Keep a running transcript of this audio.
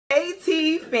AT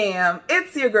fam,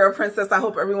 it's your girl Princess. I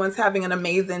hope everyone's having an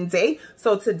amazing day.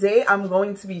 So today I'm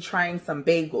going to be trying some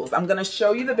bagels. I'm going to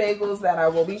show you the bagels that I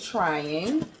will be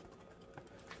trying.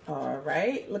 All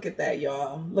right, look at that,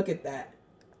 y'all. Look at that.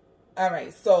 All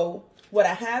right, so what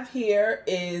I have here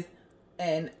is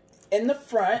in the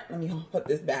front, let me put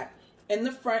this back. In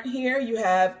the front here, you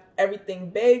have everything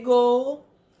bagel.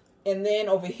 And then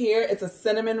over here, it's a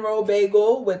cinnamon roll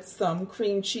bagel with some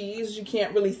cream cheese. You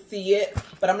can't really see it,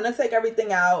 but I'm going to take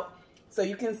everything out so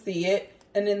you can see it.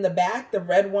 And in the back, the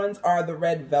red ones are the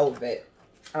red velvet.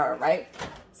 All right.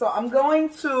 So I'm going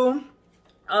to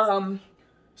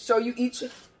show you each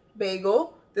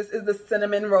bagel. This is the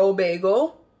cinnamon roll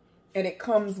bagel, and it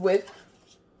comes with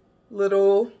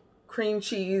little cream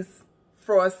cheese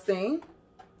frosting.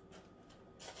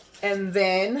 And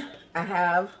then I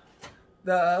have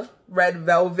the red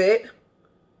velvet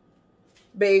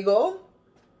bagel,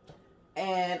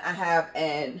 and I have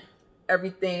an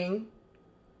everything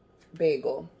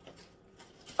bagel.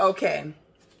 Okay,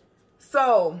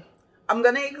 so I'm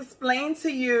gonna explain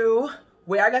to you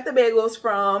where I got the bagels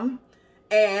from,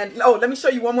 and oh, let me show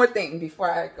you one more thing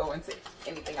before I go into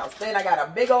anything else. Then I got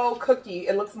a big old cookie.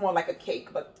 It looks more like a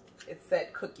cake, but it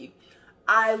said cookie.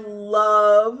 I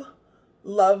love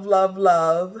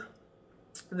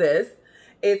this.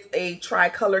 It's a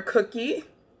tricolor cookie.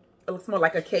 It looks more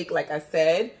like a cake, like I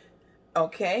said.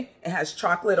 Okay, it has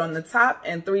chocolate on the top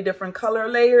and 3 different color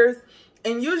layers.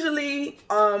 And usually,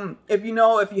 if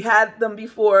you had them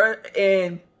before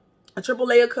in a triple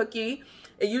layer cookie,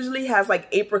 it usually has like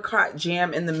apricot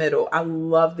jam in the middle. I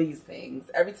love these things.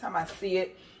 Every time I see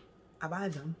it, I buy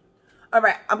them. All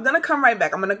right, I'm gonna come right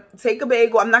back. I'm gonna take a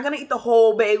bagel. I'm not gonna eat the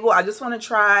whole bagel. I just wanna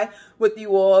try with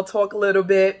you all, talk a little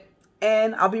bit,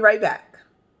 and I'll be right back.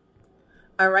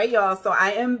 All right, y'all, so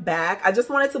I am back. I just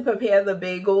wanted to prepare the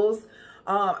bagels.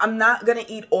 I'm not gonna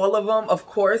eat all of them. Of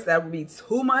course, that would be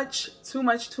too much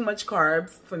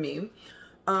carbs for me.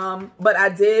 But I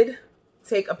did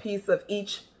take a piece of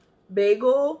each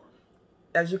bagel.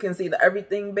 As you can see, the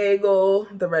everything bagel,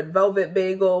 the red velvet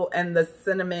bagel, and the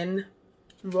cinnamon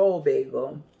roll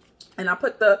bagel. And I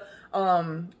put the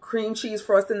cream cheese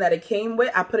frosting that it came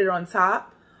with. I put it on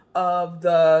top of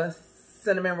the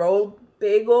cinnamon roll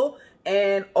bagel.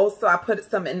 And also I put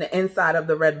some in the inside of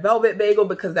the red velvet bagel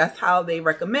because that's how they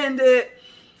recommend it.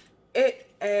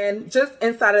 And just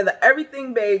inside of the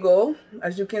everything bagel,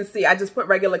 as you can see, I just put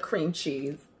regular cream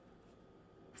cheese.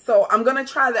 So I'm going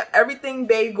to try the everything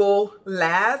bagel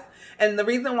last. And the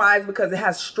reason why is because it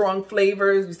has strong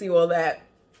flavors. You see all that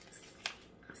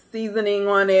seasoning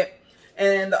on it.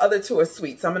 And the other 2 are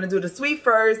sweet. So I'm going to do the sweet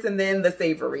first and then the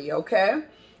savory, okay?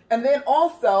 And then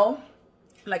also,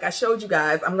 like I showed you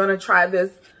guys, I'm going to try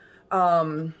this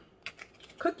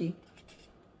cookie.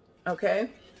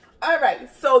 Okay. All right.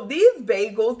 So these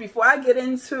bagels, before I get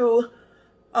into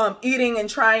eating and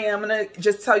trying, I'm going to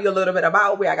just tell you a little bit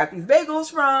about where I got these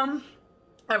bagels from.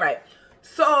 All right.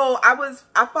 So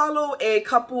I follow a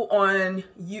couple on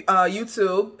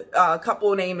YouTube. A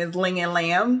couple name is Ling and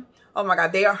Lamb. Oh my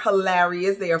God. They are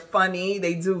hilarious. They are funny.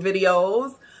 They do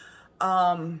videos.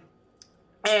 And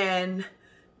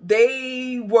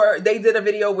they did a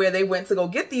video where they went to go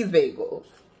get these bagels.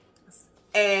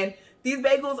 And these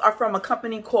bagels are from a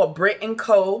company called Brit and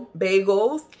Co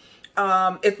Bagels.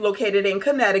 It's located in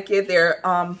Connecticut.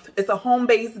 It's a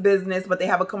home-based business, but they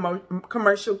have a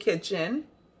commercial kitchen.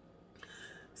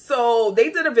 So they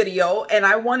did a video, and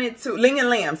I wanted to, Ling and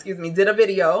Lamb, excuse me, did a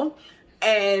video,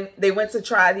 and they went to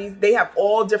try these. They have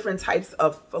all different types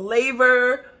of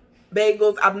flavor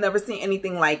bagels. I've never seen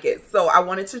anything like it. So I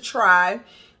wanted to try.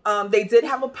 They did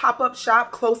have a pop-up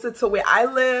shop closer to where I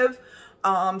live.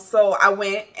 So I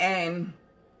went and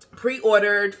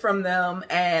pre-ordered from them,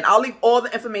 and I'll leave all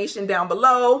the information down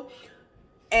below.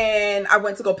 And I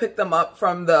went to go pick them up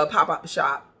from the pop-up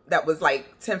shop that was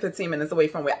like 10-15 minutes away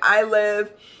from where I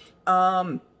live.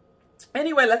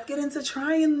 Anyway, let's get into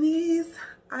trying these.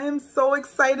 I am so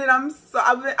excited.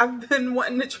 I've been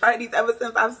wanting to try these ever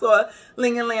since I saw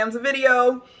Ling and Lamb's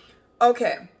video.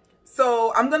 Okay.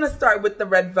 So I'm going to start with the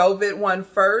red velvet one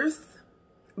first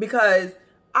because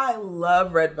I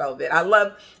love red velvet.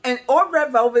 And all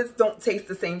red velvets don't taste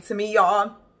the same to me,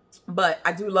 y'all, but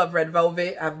I do love red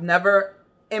velvet. I've never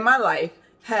in my life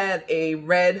had a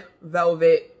red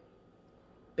velvet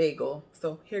bagel.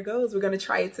 So here goes. We're going to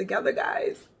try it together,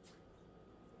 guys.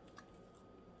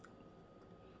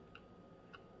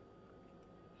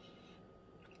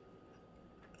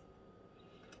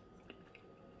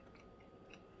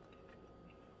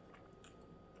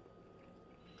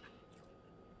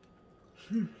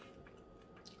 Hmm.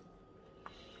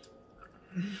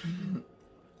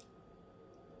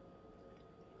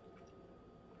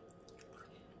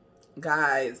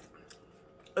 Guys,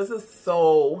 this is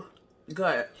so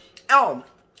good. Oh,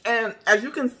 and as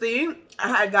you can see, I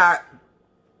had got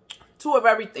 2 of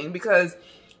everything because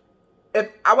if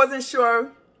I wasn't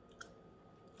sure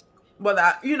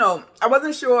whether, you know, I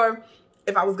wasn't sure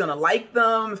if I was gonna like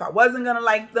them, if I wasn't gonna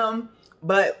like them,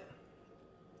 but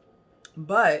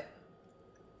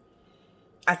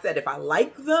I said if I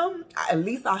like them, at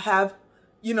least I'll have,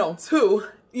 you know, 2,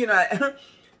 you know,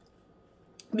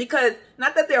 because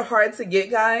not that they're hard to get,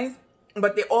 guys,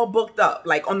 but they're all booked up.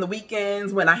 Like on the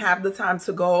weekends when I have the time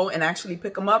to go and actually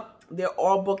pick them up, they're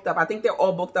all booked up. I think they're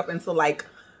all booked up until like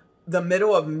the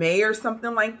middle of May or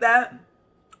something like that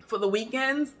for the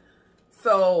weekends.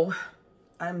 So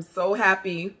I'm so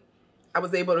happy I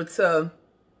was able to,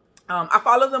 I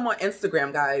follow them on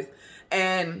Instagram, guys,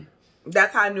 and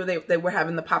that's how I knew they were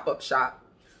having the pop-up shop.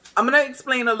 I'm going to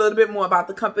explain a little bit more about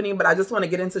the company, but I just want to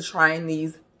get into trying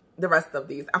these, the rest of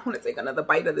these. I want to take another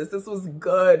bite of this. This was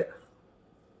good.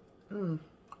 The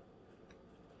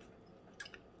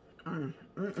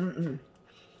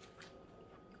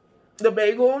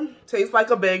bagel tastes like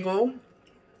a bagel,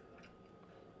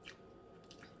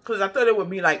 because I thought it would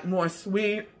be like more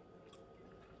sweet.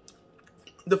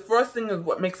 The frosting is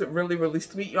what makes it really, really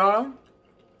sweet, y'all.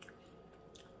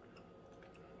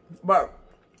 But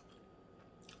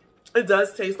it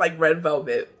does taste like red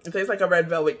velvet. It tastes like a red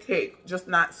velvet cake, just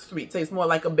not sweet. It tastes more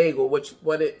like a bagel,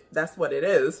 that's what it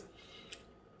is.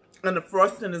 And the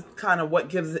frosting is kind of what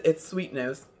gives it its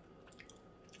sweetness.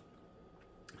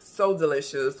 So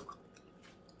delicious.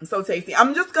 So tasty.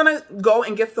 I'm just gonna go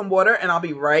and get some water and I'll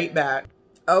be right back.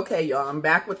 Okay, y'all, I'm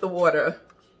back with the water.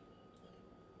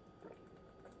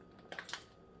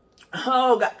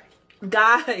 Oh,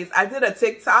 guys, I did a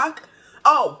TikTok.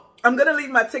 Oh, I'm going to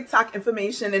leave my TikTok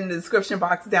information in the description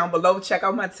box down below. Check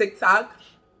out my TikTok.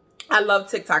 I love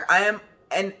TikTok. I am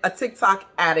a TikTok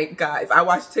addict, guys. I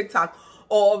watch TikTok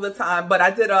all the time. But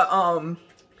I did a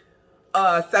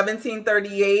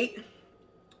 1738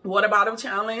 water bottle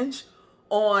challenge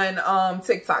on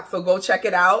TikTok. So go check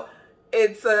it out.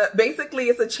 It's basically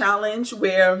it's a challenge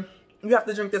where you have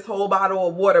to drink this whole bottle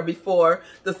of water before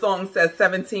the song says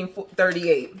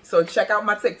 1738. So check out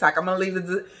my TikTok. I'm going to leave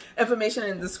the information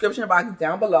in the description box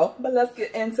down below. But let's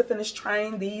get in to finish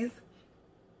trying these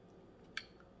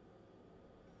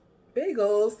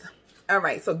bagels. All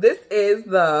right. So this is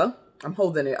the, I'm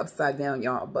holding it upside down,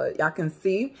 y'all, but y'all can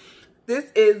see.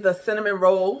 This is the cinnamon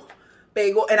roll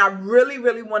bagel. And I really,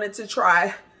 really wanted to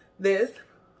try this.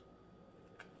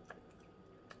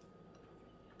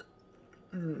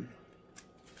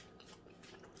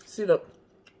 See the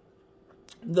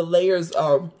layers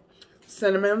of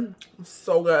cinnamon,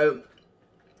 so good.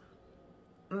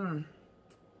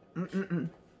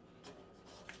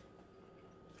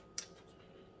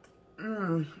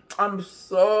 I'm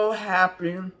so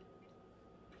happy.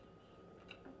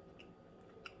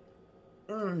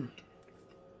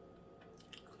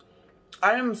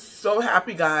 I am so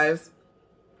happy, guys,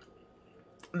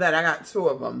 that I got 2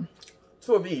 of them,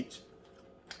 2 of each,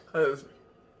 because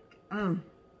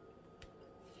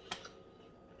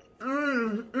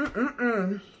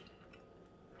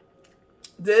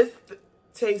this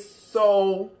tastes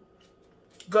so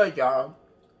good, y'all.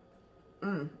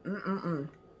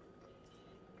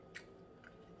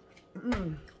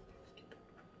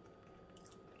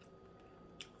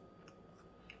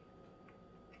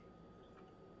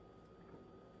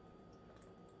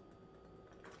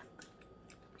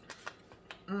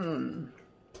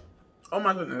 Oh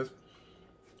my goodness.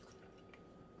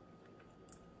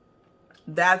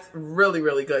 That's really,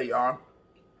 really good, y'all.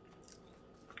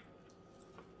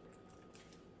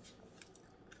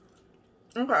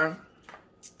 Okay.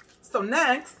 So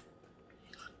next,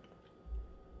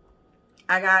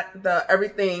 I got the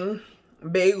everything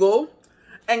bagel.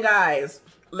 And guys,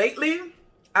 lately,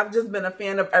 I've just been a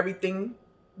fan of everything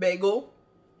bagel.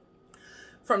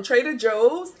 From Trader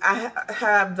Joe's, I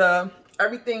have the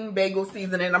everything bagel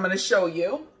seasoning. I'm going to show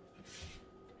you.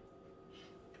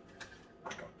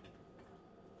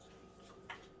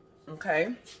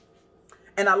 Okay.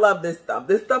 And I love this stuff.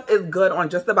 This stuff is good on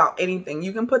just about anything.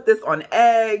 You can put this on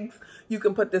eggs. You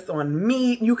can put this on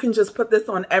meat. You can just put this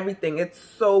on everything. It's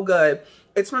so good.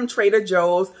 It's from Trader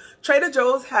Joe's. Trader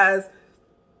Joe's has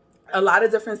a lot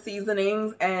of different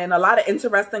seasonings and a lot of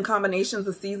interesting combinations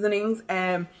of seasonings.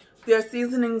 And their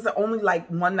seasonings are only like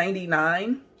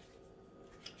 $1.99.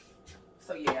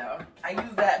 So yeah, I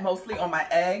use that mostly on my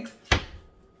eggs.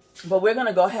 But we're going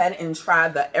to go ahead and try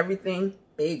the everything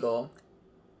bagel.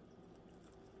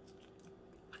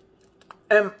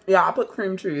 And yeah, I put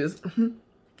cream cheese.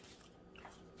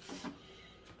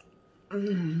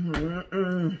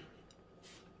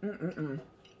 Mm-mm-mm.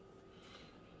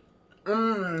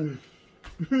 Mm.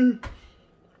 Mm.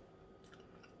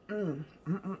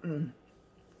 Mm-mm-mm.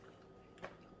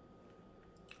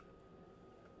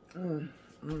 Mm.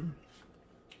 Mm.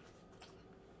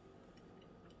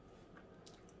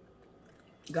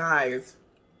 Guys,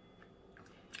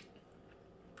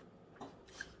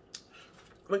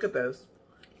 look at this.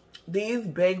 These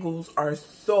bagels are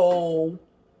so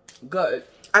good.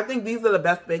 I think these are the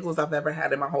best bagels I've ever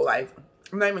had in my whole life.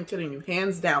 I'm not even kidding you.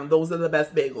 Hands down, those are the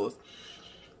best bagels.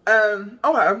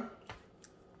 Okay.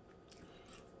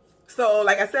 So,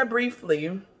 like I said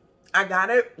briefly, I got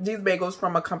these bagels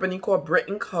from a company called Brit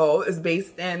and Co. It's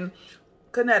based in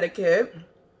Connecticut.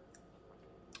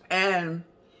 And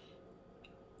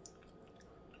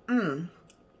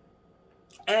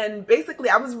basically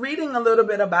I was reading a little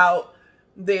bit about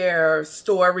their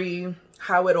story,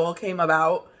 how it all came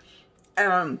about.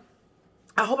 I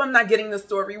hope I'm not getting the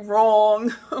story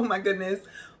wrong. Oh my goodness.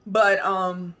 But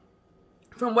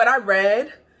from what I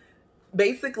read,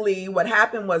 basically what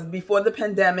happened was before the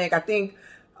pandemic, I think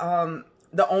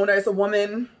the owner is a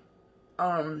woman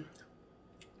run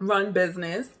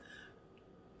business.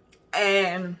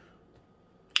 And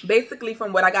basically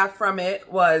from what I got from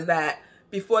it was that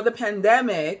before the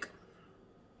pandemic,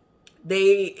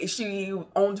 she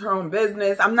owned her own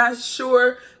business. I'm not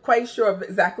quite sure of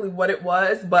exactly what it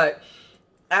was, but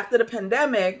after the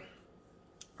pandemic,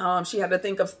 she had to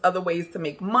think of other ways to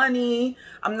make money.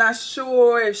 I'm not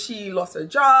sure if she lost her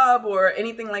job or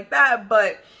anything like that,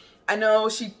 but I know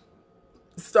she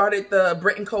started the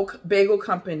Brit and Co Bagel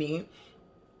Company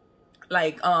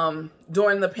like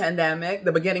during the pandemic,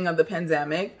 the beginning of the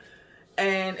pandemic.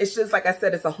 And it's just, like I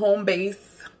said, it's a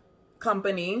home-based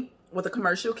company with a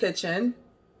commercial kitchen.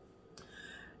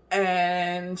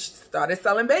 And she started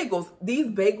selling bagels. These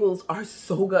bagels are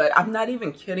so good. I'm not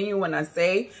even kidding you when I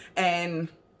say, and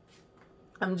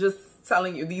I'm just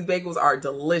telling you, these bagels are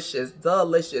delicious,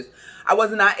 delicious. I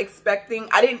was not expecting,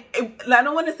 I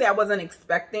don't want to say I wasn't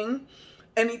expecting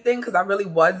anything, because I really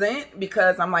wasn't,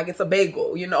 because I'm like, it's a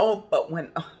bagel, you know. But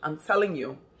when I'm telling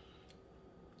you,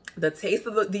 the taste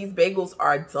of these bagels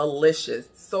are delicious.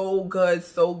 So good,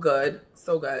 so good,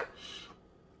 so good.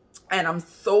 And I'm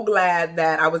so glad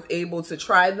that I was able to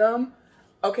try them.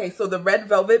 Okay, so the red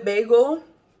velvet bagel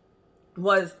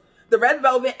was, the red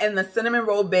velvet and the cinnamon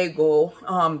roll bagel,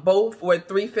 both were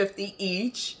 $3.50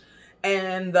 each.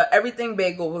 And the everything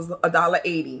bagel was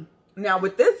 $1.80. Now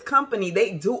with this company,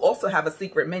 they do also have a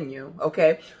secret menu,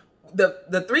 okay?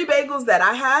 The 3 bagels that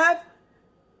I have,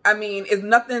 I mean, is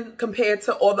nothing compared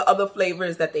to all the other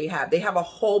flavors that they have. They have a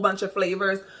whole bunch of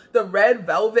flavors. The red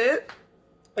velvet,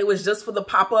 it was just for the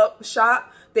pop-up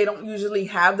shop. They don't usually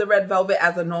have the red velvet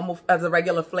as a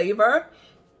regular flavor.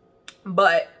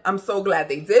 But I'm so glad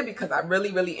they did, because I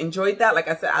really, really enjoyed that. Like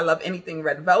I said, I love anything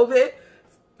red velvet.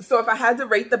 So if I had to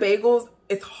rate the bagels,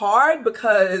 it's hard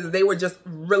because they were just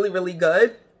really, really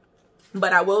good.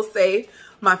 But I will say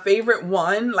my favorite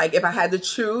one, like if I had to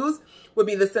choose, would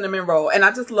be the cinnamon roll. And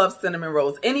I just love cinnamon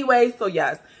rolls anyway, so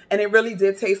yes. And it really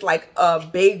did taste like a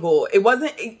bagel. It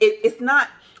wasn't, it's not,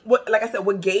 like I said,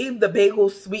 what gave the bagel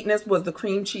sweetness was the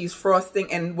cream cheese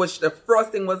frosting, and which the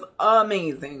frosting was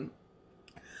amazing.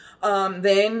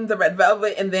 Then the red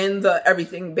velvet, and then the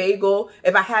everything bagel.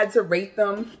 If I had to rate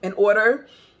them in order,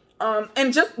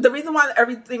 and just the reason why the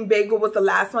everything bagel was the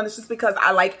last one is just because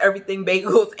I like everything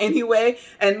bagels anyway.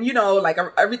 And you know, like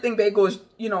everything bagel is,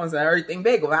 you know, is an everything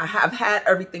bagel. I have had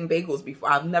everything bagels before.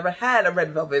 I've never had a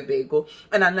red velvet bagel,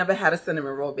 and I never had a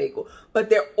cinnamon roll bagel, but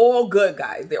they're all good,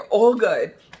 guys. They're all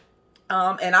good.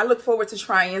 And I look forward to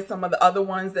trying some of the other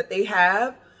ones that they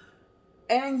have.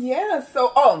 And yeah,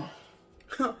 so,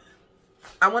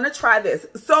 I want to try this.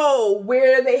 So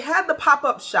where they had the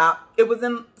pop-up shop, it was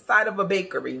inside of a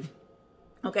bakery.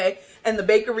 Okay. And the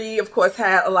bakery, of course,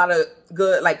 had a lot of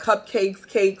good, like cupcakes,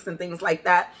 cakes, and things like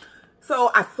that.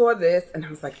 So I saw this and I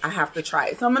was like, I have to try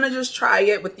it. So I'm going to just try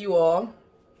it with you all.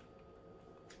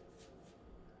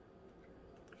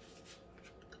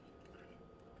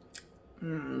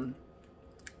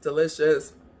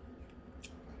 Delicious.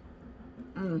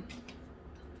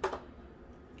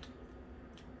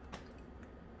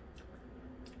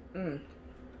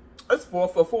 It's 4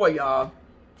 for 4, y'all.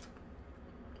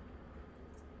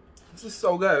 This is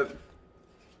so good.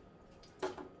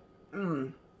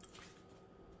 Oh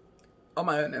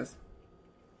my goodness.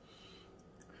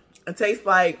 It tastes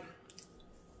like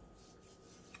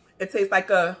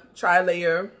a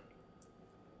tri-layer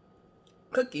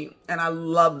cookie, and I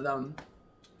love them.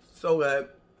 So good.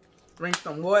 Drink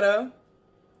some water.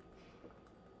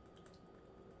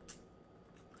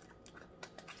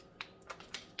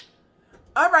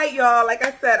 All right, y'all. Like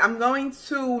I said, I'm going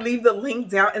to leave the link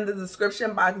down in the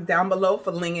description box down below for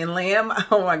Ling and Lamb.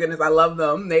 Oh my goodness, I love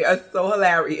them. They are so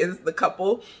hilarious. The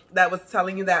couple that was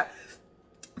telling you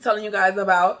guys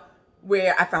about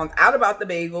where I found out about the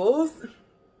bagels.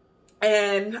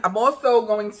 And I'm also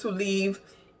going to leave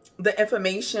the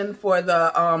information for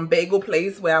the bagel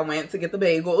place where I went to get the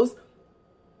bagels.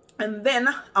 And then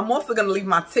I'm also going to leave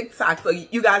my TikTok. So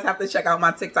you guys have to check out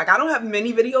my TikTok. I don't have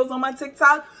many videos on my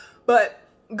TikTok, but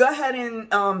go ahead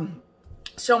and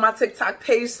show my TikTok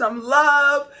page some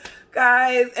love,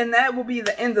 guys. And that will be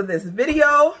the end of this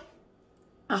video.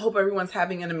 I hope everyone's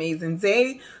having an amazing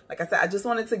day. Like I said, I just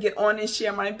wanted to get on and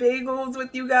share my bagels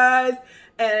with you guys.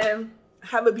 And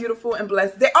have a beautiful and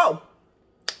blessed day. Oh,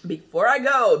 before I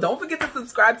go, don't forget to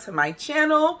subscribe to my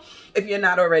channel if you're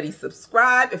not already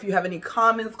subscribed. If you have any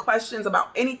comments, questions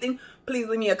about anything, please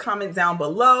leave me a comment down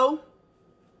below.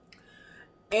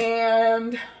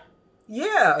 And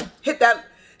yeah, hit that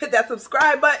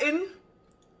subscribe button.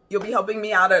 You'll be helping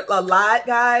me out a lot,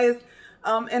 guys.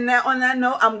 And on that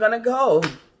note, I'm gonna go.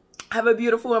 Have a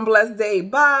beautiful and blessed day.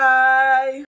 Bye.